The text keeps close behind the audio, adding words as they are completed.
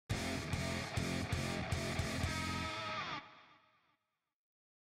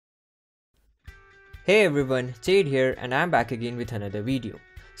Hey everyone, Jade here and I'm back again with another video.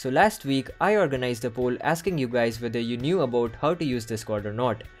 So last week I organized a poll asking you guys whether you knew about how to use Discord or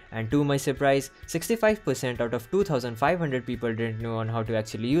not, and to my surprise 65% out of 2500 people didn't know on how to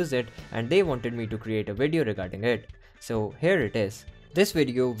actually use it and they wanted me to create a video regarding it. So here it is. This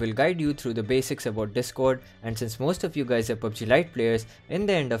video will guide you through the basics about Discord, and since most of you guys are PUBG Lite players, in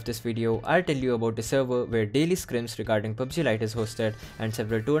the end of this video I'll tell you about a server where daily scrims regarding PUBG Lite is hosted and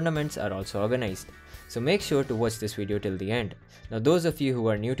several tournaments are also organized. So make sure to watch this video till the end. Now those of you who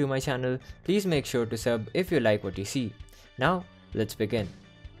are new to my channel, please make sure to sub if you like what you see. Now let's begin.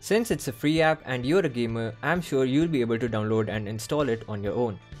 Since it's a free app and you're a gamer, I'm sure you'll be able to download and install it on your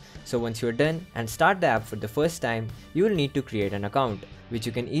own. So once you're done and start the app for the first time, you will need to create an account, which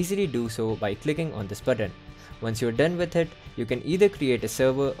you can easily do so by clicking on this button. Once you're done with it, you can either create a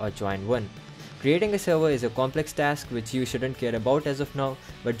server or join one. Creating a server is a complex task which you shouldn't care about as of now,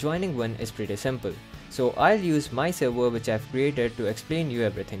 but joining one is pretty simple. So I'll use my server which I've created to explain you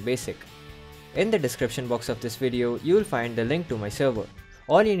everything basic. In the description box of this video, you'll find the link to my server.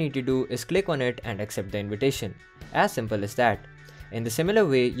 All you need to do is click on it and accept the invitation. As simple as that. In the similar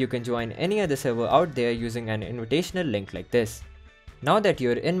way, you can join any other server out there using an invitational link like this. Now that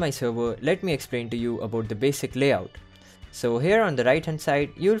you're in my server, let me explain to you about the basic layout. So here on the right hand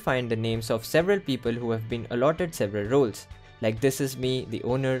side, you'll find the names of several people who have been allotted several roles. Like this is me, the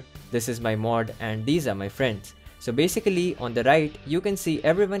owner, this is my mod, and these are my friends. So basically on the right, you can see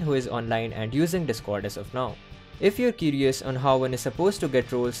everyone who is online and using Discord as of now. If you're curious on how one is supposed to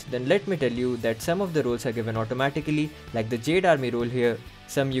get roles, then let me tell you that some of the roles are given automatically, like the Jade army role here,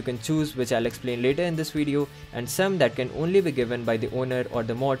 some you can choose which I'll explain later in this video, and some that can only be given by the owner or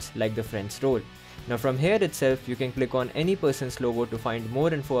the mods like the friends role. Now from here itself, you can click on any person's logo to find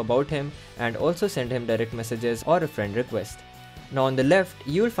more info about him and also send him direct messages or a friend request. Now on the left,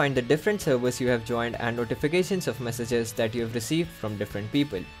 you'll find the different servers you have joined and notifications of messages that you have received from different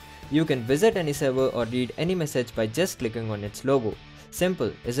people. You can visit any server or read any message by just clicking on its logo.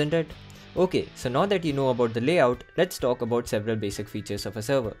 Simple, isn't it? Okay, so now that you know about the layout, let's talk about several basic features of a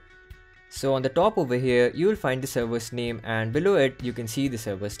server. So on the top over here, you'll find the server's name and below it you can see the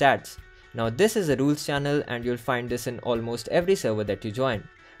server stats. Now this is a rules channel and you'll find this in almost every server that you join.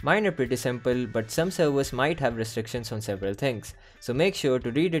 Mine are pretty simple, but some servers might have restrictions on several things, so make sure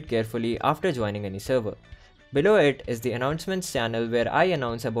to read it carefully after joining any server. Below it is the announcements channel where I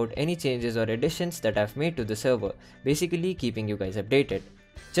announce about any changes or additions that I've made to the server, basically keeping you guys updated.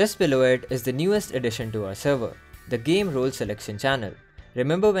 Just below it is the newest addition to our server, the game role selection channel.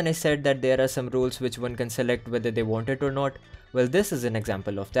 Remember when I said that there are some roles which one can select whether they want it or not? Well, this is an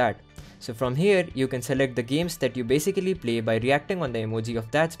example of that. So from here, you can select the games that you basically play by reacting on the emoji of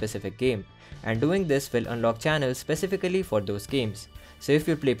that specific game. And doing this will unlock channels specifically for those games. So if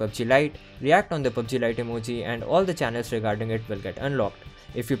you play PUBG Lite, react on the PUBG Lite emoji and all the channels regarding it will get unlocked.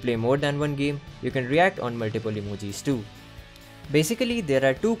 If you play more than one game, you can react on multiple emojis too. Basically, there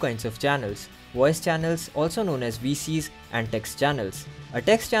are two kinds of channels. Voice channels, also known as VCs, and text channels. A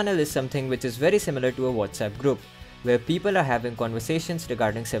text channel is something which is very similar to a WhatsApp group, where people are having conversations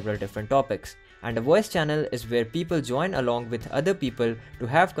regarding several different topics. And a voice channel is where people join along with other people to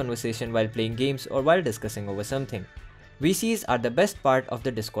have conversation while playing games or while discussing over something. VCs are the best part of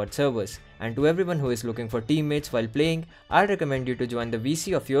the Discord servers, and to everyone who is looking for teammates while playing, I'll recommend you to join the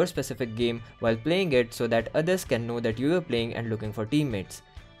VC of your specific game while playing it so that others can know that you are playing and looking for teammates.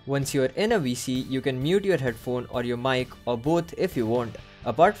 Once you're in a VC, you can mute your headphone or your mic or both if you want.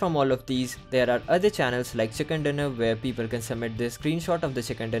 Apart from all of these, there are other channels like Chicken Dinner where people can submit their screenshot of the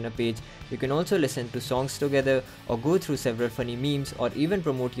Chicken Dinner page. You can also listen to songs together or go through several funny memes or even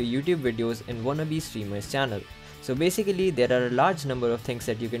promote your YouTube videos in wannabe streamers channel. So basically, there are a large number of things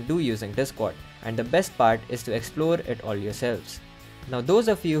that you can do using Discord, and the best part is to explore it all yourselves. Now those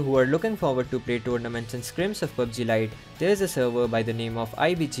of you who are looking forward to play tournaments and scrims of PUBG Lite, there is a server by the name of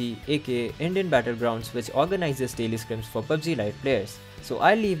IBG aka Indian Battlegrounds which organizes daily scrims for PUBG Lite players. So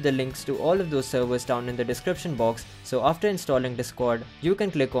I'll leave the links to all of those servers down in the description box, so after installing Discord, you can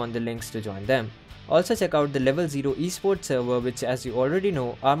click on the links to join them. Also check out the Level 0 esports server which, as you already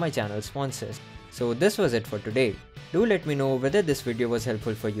know, are my channel sponsors. So this was it for today. Do let me know whether this video was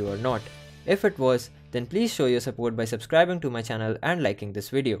helpful for you or not. If it was, then please show your support by subscribing to my channel and liking this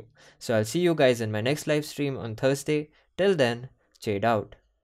video. So I'll see you guys in my next live stream on Thursday. Till then, Jade out.